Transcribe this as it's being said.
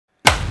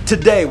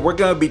Today, we're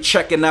gonna be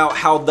checking out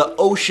how the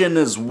ocean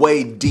is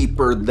way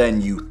deeper than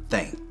you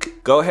think.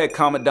 Go ahead,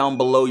 comment down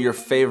below your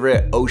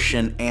favorite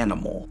ocean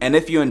animal. And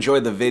if you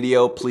enjoyed the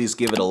video, please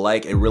give it a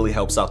like. It really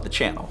helps out the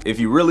channel. If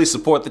you really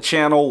support the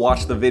channel,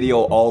 watch the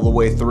video all the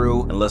way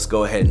through, and let's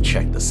go ahead and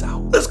check this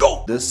out. Let's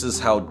go! This is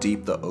how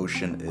deep the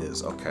ocean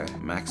is, okay.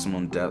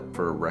 Maximum depth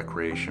for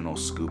recreational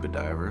scuba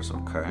divers,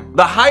 okay.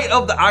 The height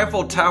of the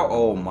Eiffel Tower,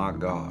 oh my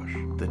gosh.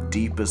 The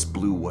deepest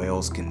blue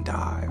whales can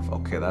dive.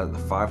 Okay, that's the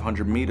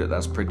 500 meter,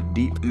 that's pretty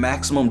deep.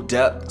 Maximum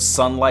depth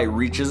sunlight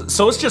reaches,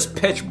 so it's just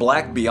pitch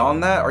black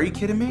beyond that? Are you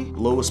kidding me?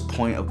 Lowest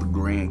point of the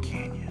Grand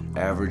Canyon.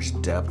 Average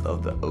depth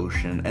of the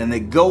ocean, and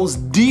it goes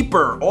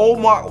deeper. Oh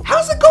my,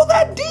 how's it go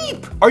that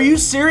deep? Are you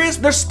serious?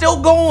 They're still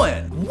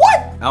going. What?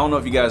 I don't know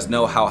if you guys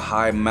know how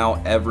high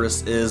Mount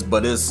Everest is,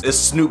 but it's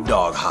Snoop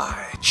Dogg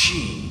high.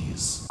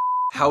 Jeez.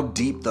 How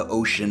deep the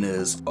ocean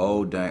is.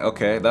 Oh dang,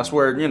 okay, that's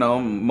where, you know,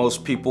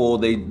 most people,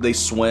 they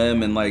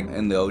swim in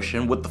the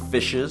ocean with the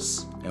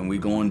fishes. And we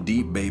going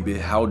deep, baby.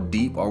 How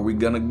deep are we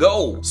gonna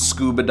go?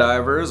 Scuba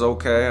divers,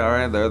 okay, all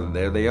right,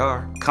 there they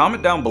are.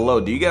 Comment down below,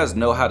 do you guys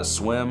know how to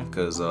swim?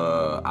 Cause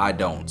I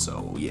don't,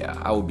 so yeah,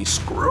 I would be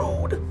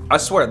screwed. I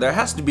swear, there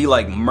has to be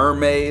like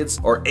mermaids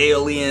or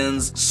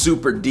aliens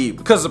super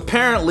deep. Cause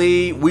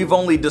apparently, we've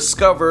only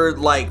discovered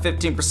like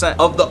 15%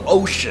 of the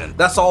ocean.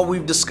 That's all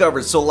we've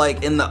discovered. So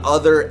like in the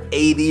other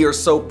 80 or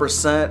so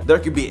percent, there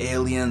could be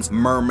aliens,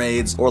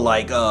 mermaids, or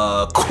like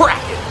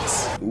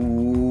krakens.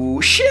 Ooh,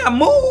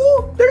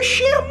 Shamu! There's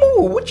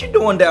Shamu! What you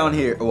doing down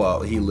here?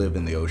 Well, he lived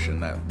in the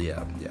ocean.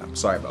 Yeah,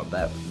 sorry about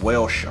that.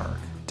 Whale shark.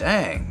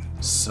 Dang.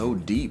 So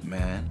deep,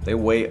 man. They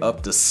weigh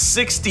up to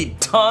 60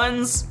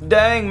 tons?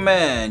 Dang,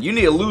 man. You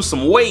need to lose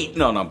some weight.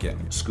 No, I'm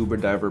kidding. Scuba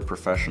diver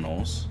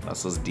professionals.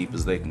 That's as deep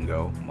as they can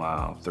go.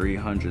 Wow,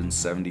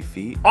 370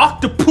 feet.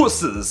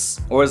 Octopuses!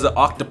 Or is it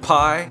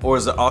octopi? Or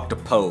is it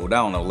octopode?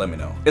 I don't know, let me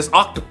know. It's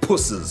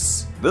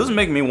octopuses. This is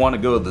making me want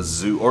to go to the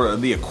zoo or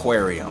the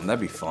aquarium. That'd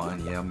be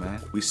fun, yeah,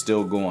 man. We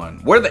still going.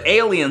 Where the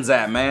aliens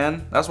at,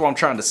 man? That's what I'm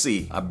trying to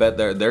see. I bet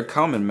they're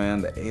coming,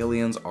 man. The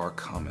aliens are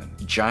coming.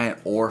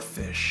 Giant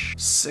oarfish,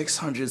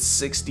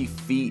 660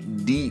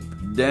 feet deep.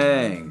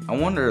 Dang. I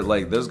wonder,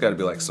 like, there's got to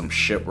be like some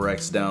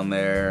shipwrecks down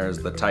there. Is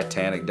the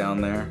Titanic down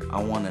there?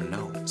 I want to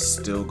know.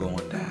 Still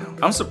going down.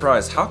 I'm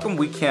surprised. How come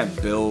we can't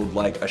build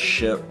like a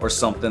ship or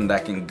something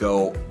that can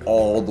go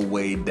all the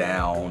way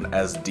down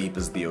as deep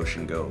as the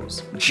ocean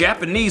goes?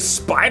 Japanese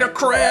spider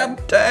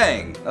crab?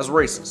 Dang, that's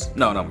racist.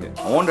 No, I'm kidding.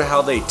 I wonder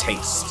how they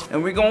taste.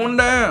 And we're going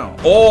down.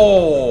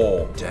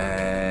 Oh,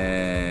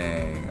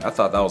 dang. I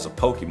thought that was a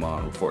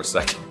Pokemon for a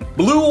second.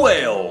 Blue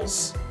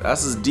whales.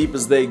 That's as deep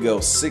as they go,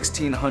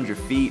 1,600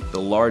 feet. The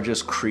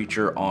largest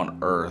creature on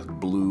Earth,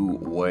 blue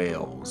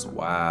whales.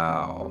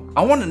 Wow.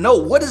 I want to know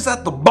what is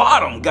at the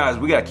bottom. Guys,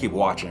 we got to keep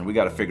watching. We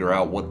got to figure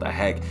out what the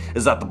heck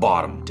is at the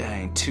bottom.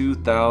 Dang,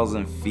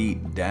 2,000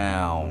 feet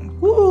down.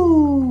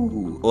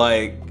 Woo.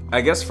 Like, I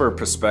guess for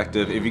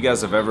perspective, if you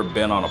guys have ever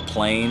been on a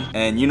plane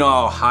and you know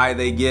how high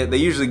they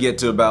usually get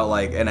to about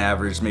like an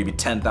average maybe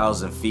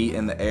 10,000 feet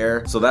in the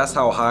air. So that's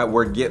how high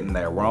we're getting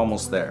there. We're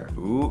almost there.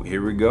 Ooh,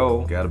 here we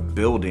go. Got a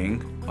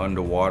building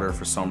underwater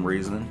for some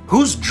reason.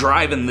 Who's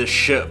driving this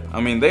ship? I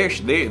mean,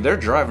 they're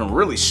driving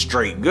really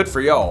straight. Good for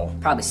y'all.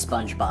 Probably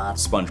SpongeBob.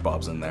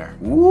 SpongeBob's in there.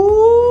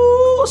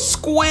 Ooh,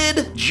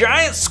 squid.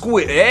 Giant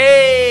squid.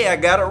 Hey, I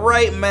got it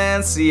right,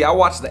 man. See, I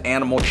watch the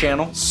Animal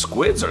Channel.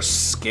 Squids are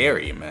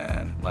scary,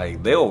 man.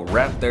 Like, they'll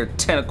wrap their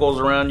tentacles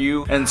around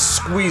you and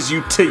squeeze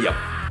you till you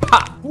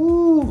pop.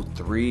 Ooh,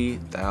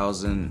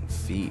 3,000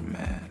 feet,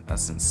 man.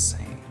 That's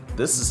insane.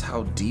 This is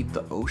how deep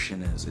the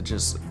ocean is. It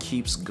just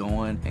keeps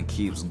going and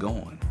keeps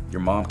going. Your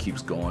mom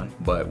keeps going,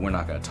 but we're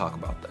not gonna talk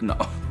about that. No,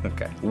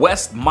 okay.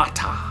 West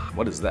Mata.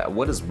 What is that?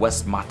 What is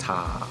West Mata?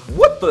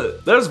 What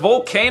the? There's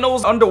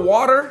volcanoes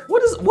underwater?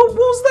 What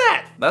was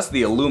that? That's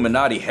the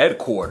Illuminati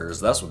headquarters.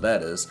 That's what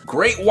that is.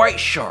 Great white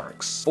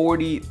sharks,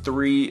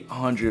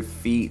 4,300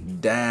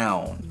 feet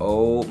down.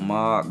 Oh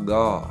my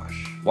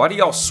gosh. Why do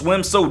y'all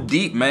swim so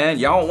deep, man?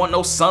 Y'all don't want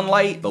no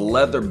sunlight? The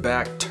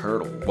leatherback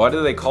turtle. Why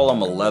do they call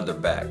him a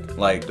leatherback?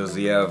 Like, does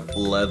he have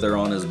leather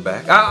on his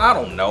back? I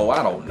don't know,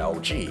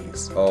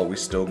 jeez. Oh, we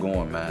still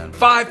going, man.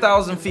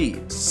 5,000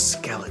 feet.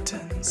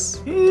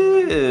 Skeletons.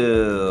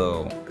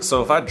 Ew.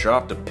 So if I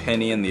dropped a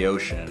penny in the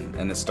ocean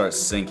and it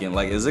starts sinking,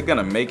 like, is it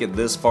gonna make it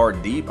this far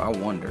deep? I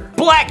wonder.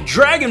 Black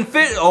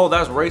dragonfish. Oh,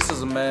 that's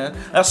racism, man.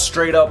 That's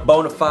straight up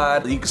bona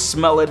fide. You can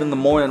smell it in the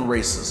morning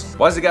racism.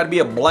 Why's it gotta be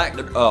a black?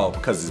 Oh,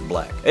 because he's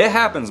black. It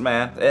happens,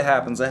 man. It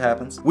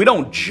happens. We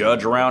don't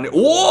judge around it.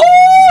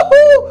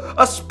 Whoa!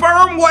 A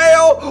sperm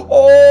whale!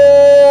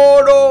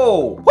 Oh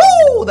no!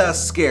 Woo! That's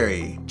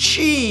scary.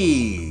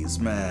 Jeez,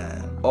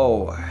 man.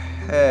 Oh,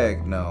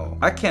 heck no.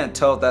 I can't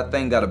tell if that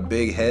thing got a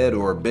big head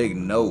or a big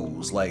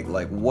nose. Like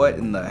what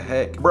in the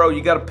heck? Bro,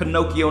 you got a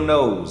Pinocchio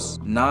nose.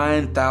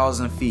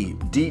 9,000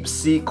 feet. Deep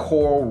sea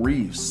coral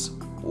reefs.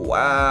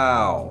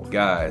 Wow,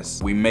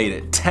 guys, we made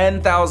it.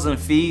 10,000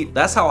 feet.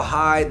 That's how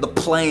high the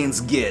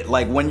planes get.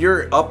 Like when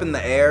you're up in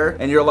the air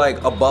and you're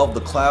like above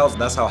the clouds,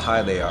 that's how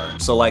high they are.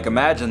 So like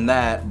imagine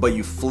that, but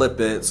you flip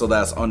it so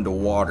that's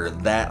underwater.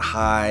 That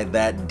high,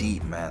 that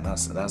deep, man.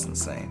 That's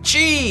insane.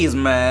 Jeez,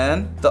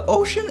 man. The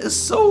ocean is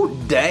so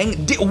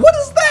dang deep. What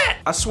is that?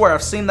 I swear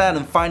I've seen that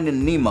in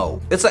Finding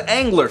Nemo. It's an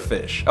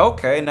anglerfish.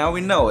 Okay, now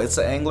we know it's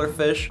an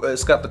anglerfish.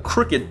 It's got the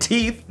crooked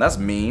teeth. That's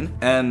mean.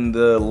 And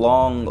the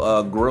long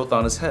growth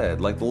on his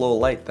head, like the little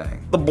light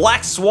thing. The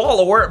black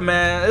swallower,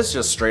 man, it's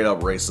just straight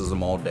up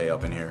racism all day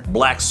up in here.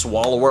 Black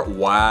swallower,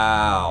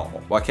 wow.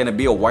 Why can't it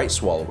be a white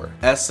swallower?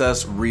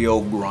 SS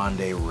Rio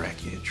Grande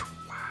wreckage.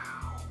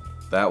 Wow.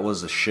 That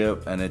was a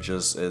ship and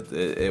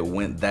it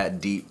went that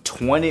deep.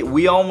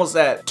 We almost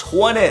at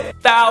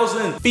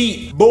 20,000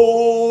 feet,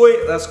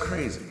 boy. That's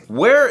crazy.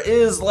 Where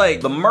is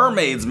like the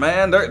mermaids,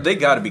 man? They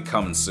gotta be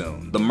coming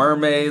soon. The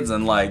mermaids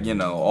and like, you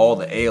know, all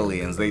the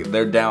aliens,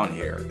 they're down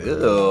here.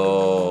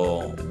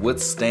 Ew.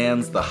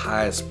 Withstands the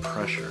highest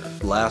pressure.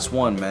 Last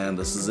one, man,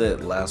 this is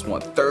it, last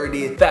one.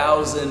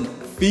 30,000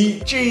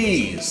 feet,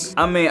 jeez.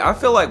 I mean, I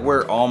feel like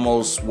we're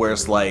almost where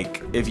it's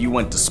like, if you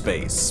went to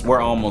space, we're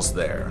almost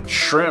there.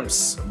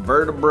 Shrimps,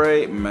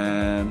 vertebrae,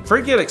 man.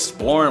 Forget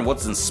exploring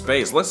what's in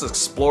space. Let's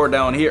explore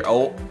down here.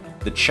 Oh,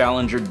 the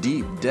Challenger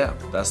Deep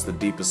depth. That's the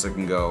deepest it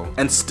can go.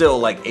 And still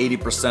like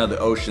 80% of the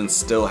ocean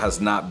still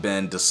has not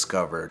been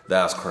discovered.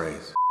 That's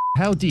crazy.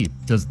 How deep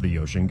does the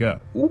ocean go?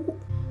 Ooh.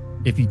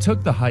 If you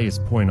took the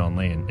highest point on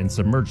land and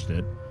submerged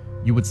it,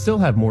 you would still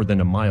have more than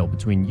a mile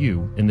between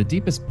you and the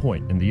deepest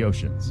point in the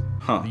oceans.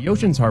 The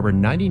oceans harbor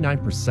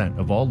 99%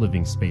 of all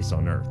living space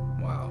on Earth.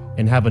 Wow.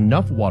 And have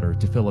enough water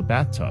to fill a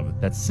bathtub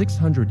that's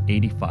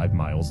 685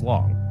 miles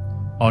long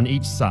on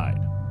each side.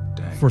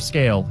 Dang. For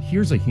scale,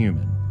 here's a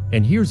human.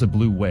 And here's a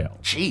blue whale,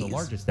 Jeez. the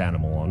largest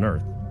animal on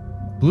Earth.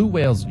 Blue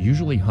whales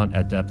usually hunt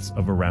at depths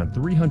of around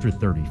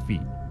 330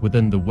 feet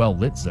within the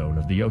well-lit zone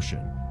of the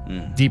ocean.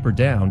 Deeper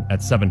down,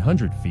 at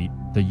 700 feet,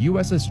 the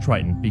USS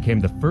Triton became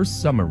the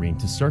first submarine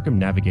to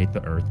circumnavigate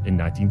the Earth in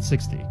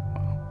 1960.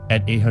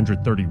 At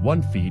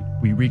 831 feet,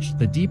 we reached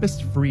the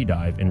deepest free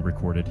dive in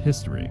recorded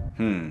history.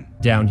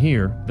 Down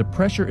here, the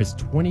pressure is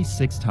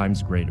 26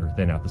 times greater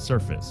than at the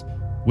surface,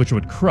 which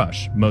would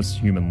crush most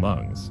human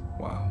lungs.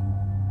 Wow.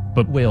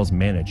 But whales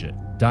manage it,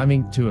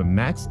 diving to a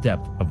max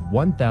depth of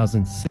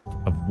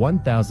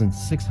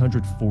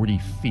 1,640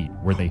 feet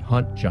where they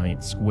hunt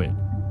giant squid.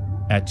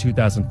 At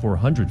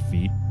 2,400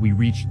 feet, we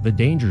reach the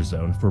danger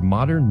zone for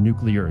modern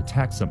nuclear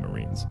attack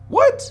submarines.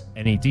 What?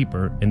 Any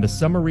deeper, and the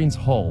submarine's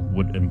hull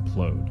would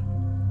implode.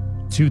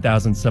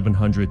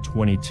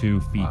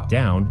 2,722 feet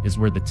down is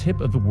where the tip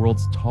of the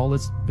world's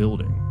tallest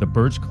building, the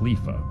Burj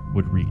Khalifa,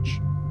 would reach.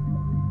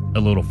 A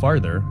little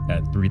farther,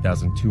 at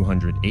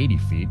 3,280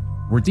 feet,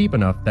 we're deep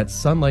enough that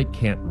sunlight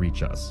can't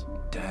reach us.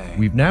 Dang.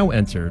 We've now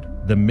entered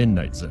the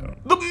midnight zone.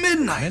 The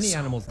midnight Many zone.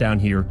 animals down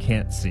here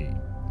can't see,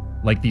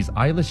 like these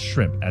eyeless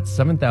shrimp at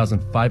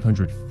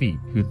 7,500 feet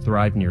who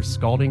thrive near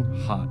scalding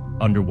hot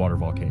underwater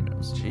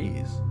volcanoes.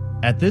 Jeez.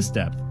 At this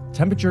depth,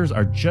 temperatures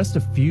are just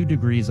a few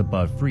degrees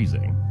above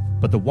freezing,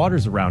 but the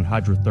waters around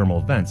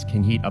hydrothermal vents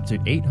can heat up to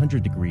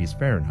 800 degrees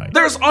Fahrenheit.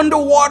 There's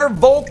underwater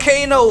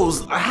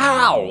volcanoes.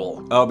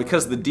 How? Oh,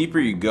 because the deeper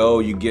you go,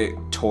 you get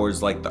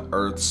towards like the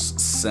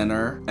Earth's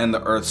center and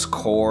the Earth's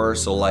core.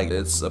 So like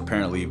it's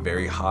apparently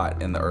very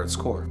hot in the Earth's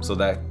core. So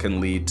that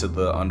can lead to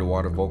the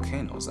underwater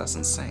volcanoes. That's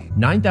insane.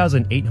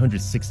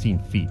 9,816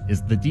 feet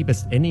is the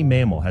deepest any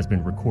mammal has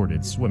been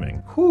recorded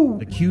swimming.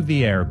 The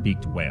Cuvier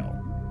beaked whale.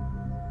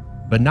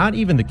 But not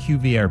even the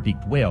Cuvier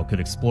beaked whale could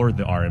explore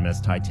the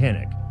RMS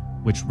Titanic,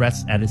 which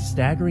rests at a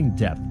staggering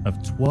depth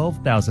of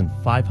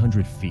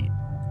 12,500 feet.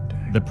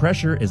 The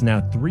pressure is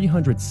now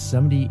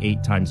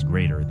 378 times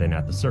greater than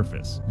at the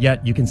surface.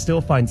 Yet you can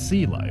still find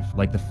sea life,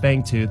 like the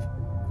fangtooth,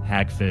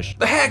 hagfish,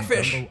 The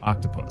hagfish. Dumbo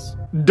octopus.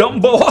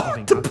 Dumbo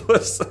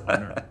octopus.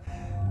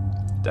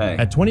 Dang.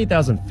 At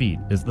 20,000 feet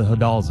is the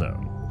Hadal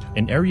Zone,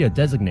 an area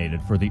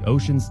designated for the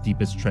ocean's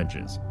deepest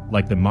trenches,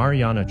 like the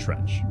Mariana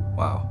Trench.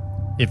 Wow.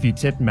 If you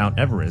tipped Mount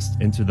Everest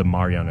into the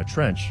Mariana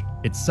Trench,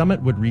 its summit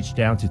would reach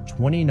down to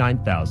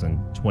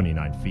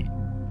 29,029 feet.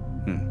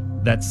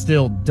 That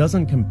still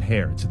doesn't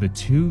compare to the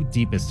two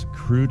deepest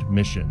crewed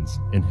missions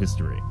in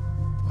history.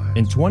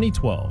 In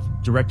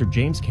 2012, director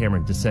James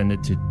Cameron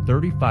descended to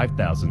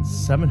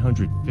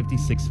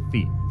 35,756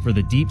 feet for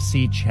the Deep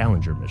Sea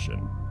Challenger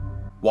mission.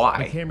 Why?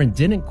 But Cameron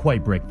didn't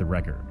quite break the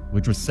record,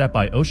 which was set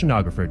by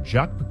oceanographer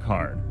Jacques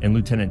Piccard and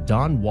Lieutenant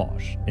Don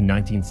Walsh in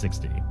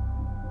 1960.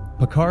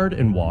 Piccard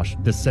and Walsh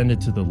descended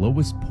to the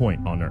lowest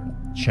point on Earth,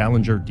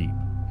 Challenger Deep,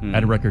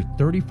 at a record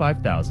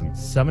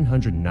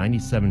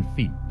 35,797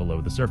 feet below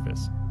the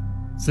surface.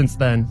 Since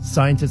then,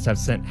 scientists have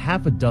sent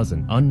half a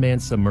dozen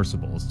unmanned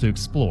submersibles to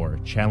explore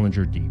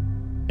Challenger Deep,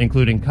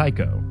 including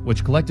Kaiko,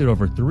 which collected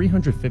over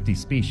 350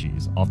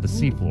 species off the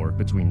seafloor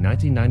between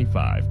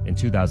 1995 and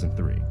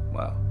 2003.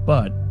 Wow.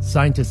 But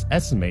scientists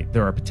estimate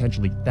there are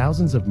potentially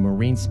thousands of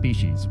marine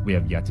species we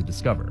have yet to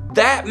discover.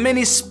 That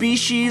many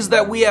species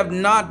that we have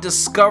not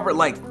discovered,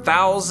 like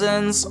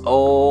thousands?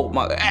 Oh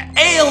my,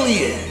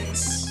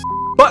 aliens!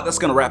 But that's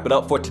gonna wrap it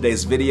up for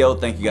today's video.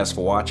 Thank you guys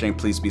for watching.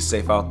 Please be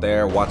safe out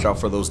there. Watch out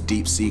for those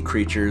deep sea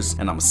creatures,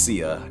 and I'm gonna see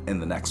ya in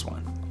the next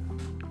one.